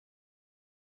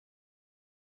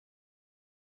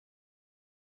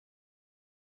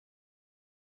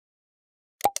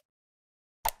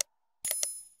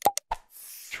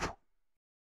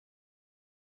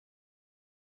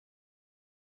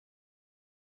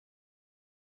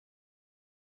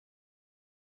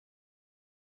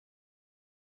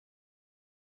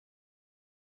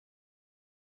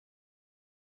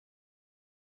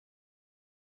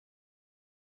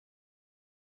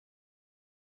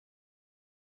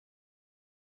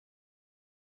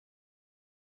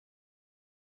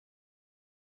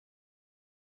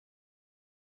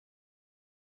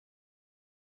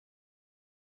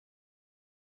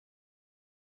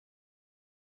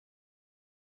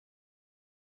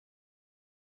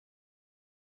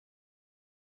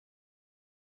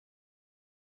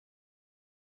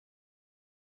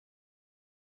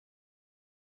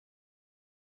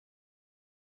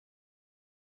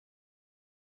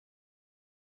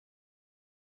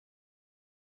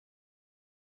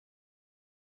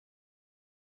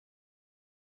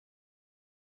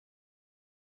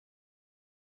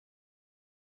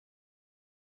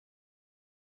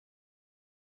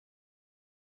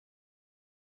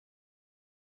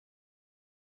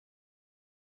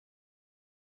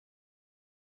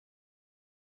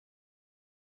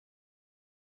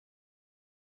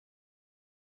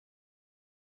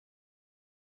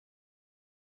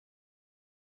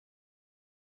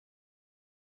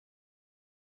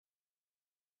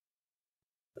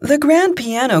The grand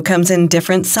piano comes in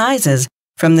different sizes,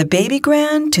 from the baby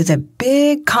grand to the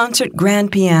big concert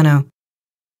grand piano.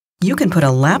 You can put a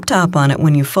laptop on it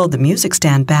when you fold the music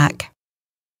stand back.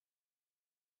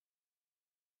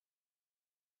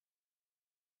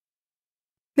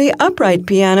 The upright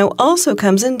piano also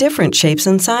comes in different shapes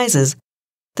and sizes.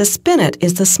 The spinet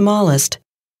is the smallest,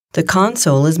 the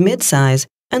console is mid-size,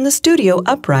 and the studio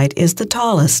upright is the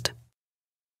tallest.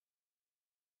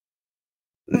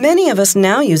 Many of us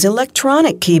now use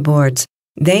electronic keyboards.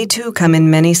 They too come in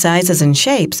many sizes and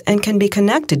shapes and can be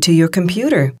connected to your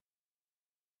computer.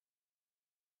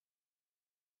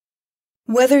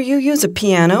 Whether you use a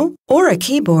piano or a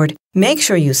keyboard, make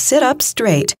sure you sit up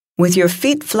straight with your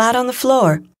feet flat on the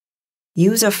floor.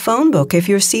 Use a phone book if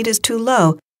your seat is too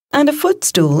low and a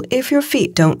footstool if your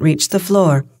feet don't reach the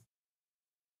floor.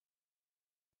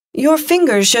 Your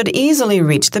fingers should easily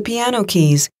reach the piano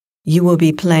keys. You will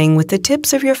be playing with the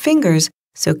tips of your fingers,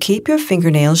 so keep your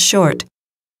fingernails short.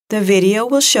 The video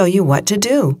will show you what to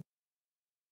do.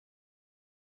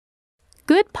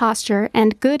 Good posture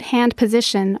and good hand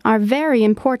position are very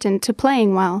important to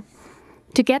playing well.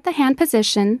 To get the hand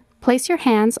position, place your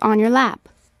hands on your lap.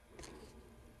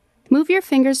 Move your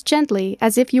fingers gently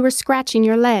as if you were scratching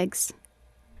your legs.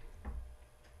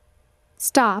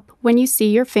 Stop when you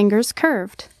see your fingers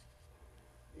curved.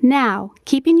 Now,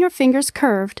 keeping your fingers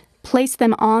curved, place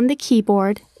them on the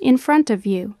keyboard in front of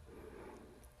you.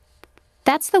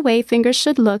 That's the way fingers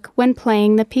should look when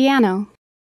playing the piano.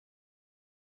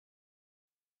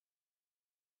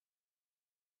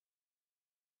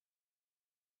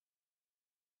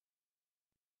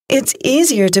 It's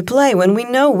easier to play when we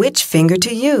know which finger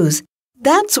to use.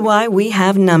 That's why we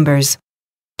have numbers.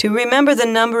 To remember the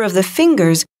number of the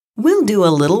fingers, we'll do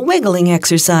a little wiggling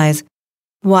exercise.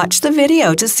 Watch the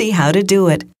video to see how to do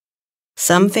it.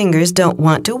 Some fingers don't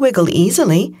want to wiggle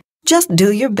easily. Just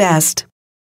do your best.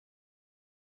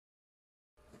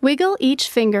 Wiggle each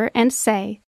finger and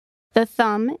say, the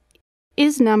thumb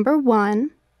is number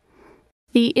 1,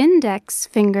 the index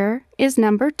finger is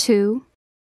number 2,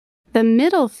 the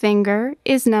middle finger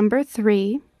is number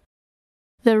 3,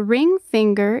 the ring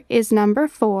finger is number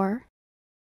 4,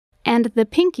 and the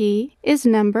pinky is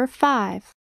number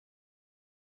 5.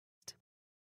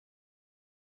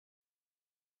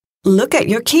 Look at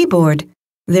your keyboard.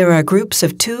 There are groups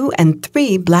of 2 and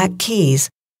 3 black keys.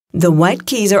 The white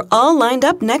keys are all lined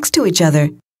up next to each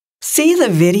other. See the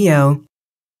video.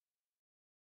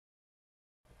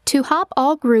 To hop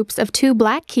all groups of 2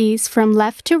 black keys from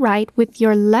left to right with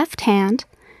your left hand,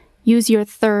 use your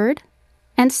third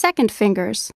and second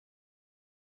fingers.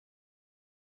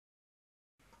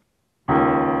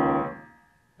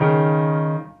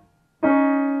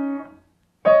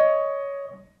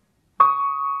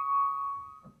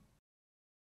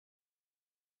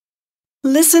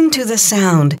 Listen to the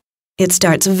sound. It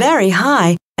starts very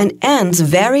high and ends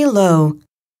very low.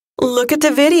 Look at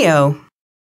the video.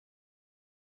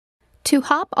 To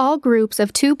hop all groups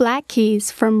of 2 black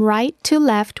keys from right to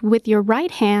left with your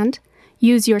right hand,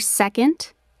 use your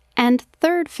second and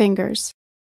third fingers.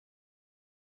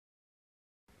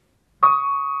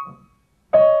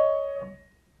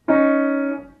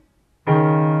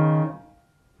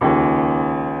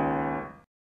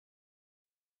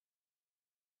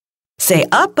 Say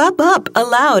up, up, up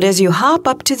aloud as you hop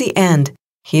up to the end.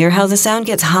 Hear how the sound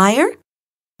gets higher?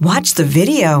 Watch the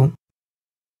video.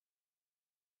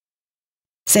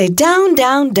 Say down,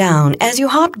 down, down as you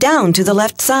hop down to the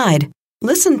left side.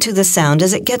 Listen to the sound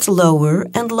as it gets lower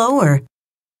and lower.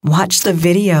 Watch the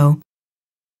video.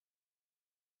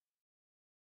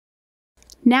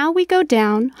 Now we go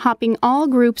down, hopping all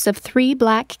groups of 3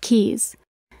 black keys.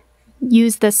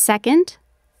 Use the second,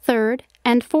 third,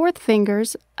 and fourth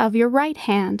fingers of your right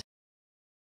hand.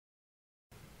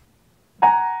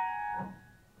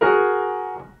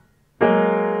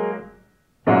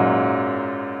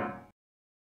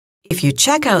 If you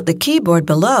check out the keyboard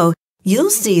below, you'll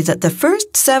see that the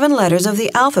first 7 letters of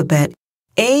the alphabet,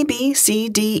 A, B, C,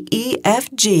 D, E, F,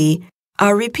 G,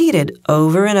 are repeated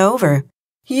over and over.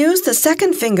 Use the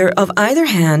second finger of either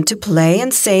hand to play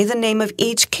and say the name of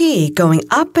each key going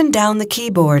up and down the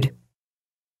keyboard.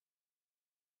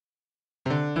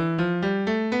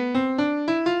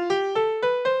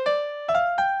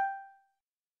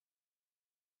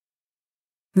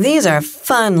 These are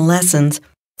fun lessons.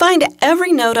 Find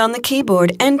every note on the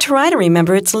keyboard and try to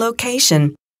remember its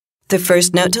location. The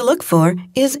first note to look for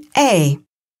is A.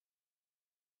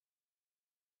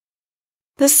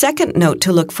 The second note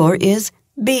to look for is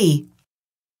B.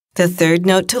 The third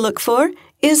note to look for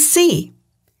is C.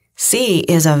 C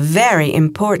is a very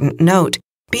important note.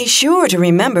 Be sure to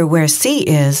remember where C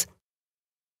is.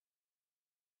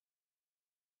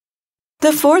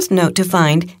 The fourth note to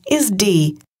find is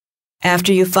D.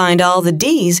 After you find all the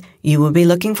D's, you will be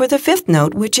looking for the fifth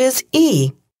note, which is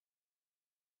E.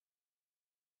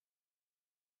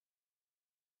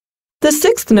 The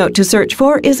sixth note to search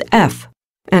for is F.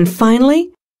 And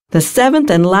finally, the seventh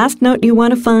and last note you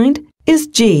want to find is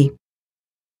G.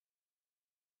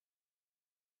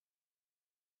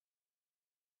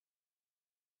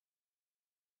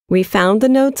 We found the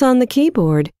notes on the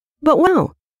keyboard, but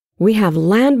wow, we have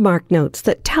landmark notes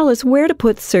that tell us where to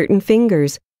put certain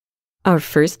fingers. Our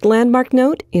first landmark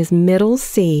note is middle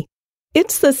C.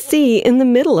 It's the C in the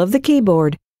middle of the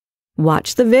keyboard.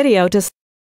 Watch the video to see.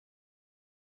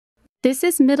 This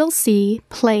is middle C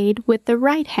played with the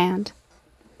right hand.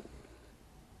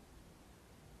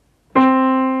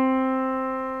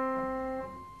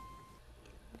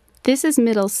 This is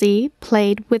middle C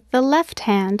played with the left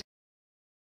hand.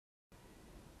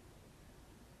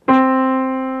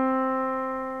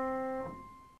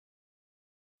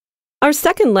 Our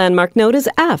second landmark note is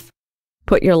F.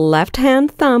 Put your left-hand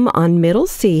thumb on middle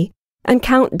C and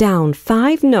count down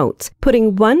 5 notes,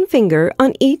 putting one finger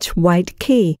on each white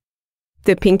key.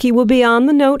 The pinky will be on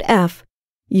the note F.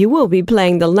 You will be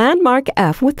playing the landmark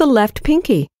F with the left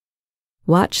pinky.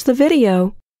 Watch the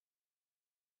video.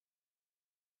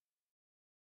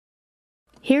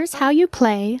 Here's how you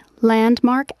play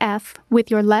landmark F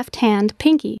with your left hand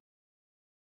pinky.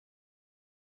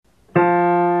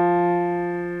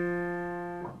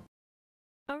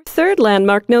 Our third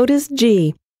landmark note is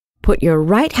G. Put your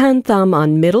right-hand thumb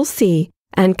on middle C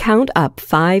and count up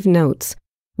 5 notes,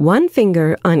 one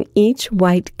finger on each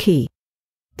white key.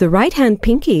 The right-hand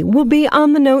pinky will be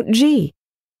on the note G.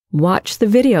 Watch the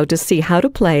video to see how to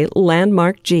play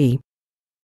landmark G.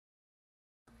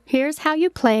 Here's how you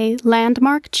play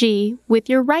landmark G with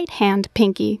your right hand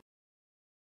pinky.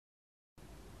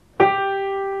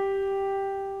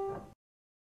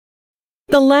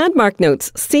 The landmark notes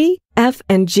C, F,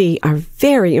 and G are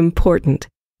very important.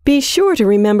 Be sure to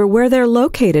remember where they're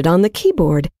located on the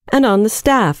keyboard and on the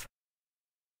staff.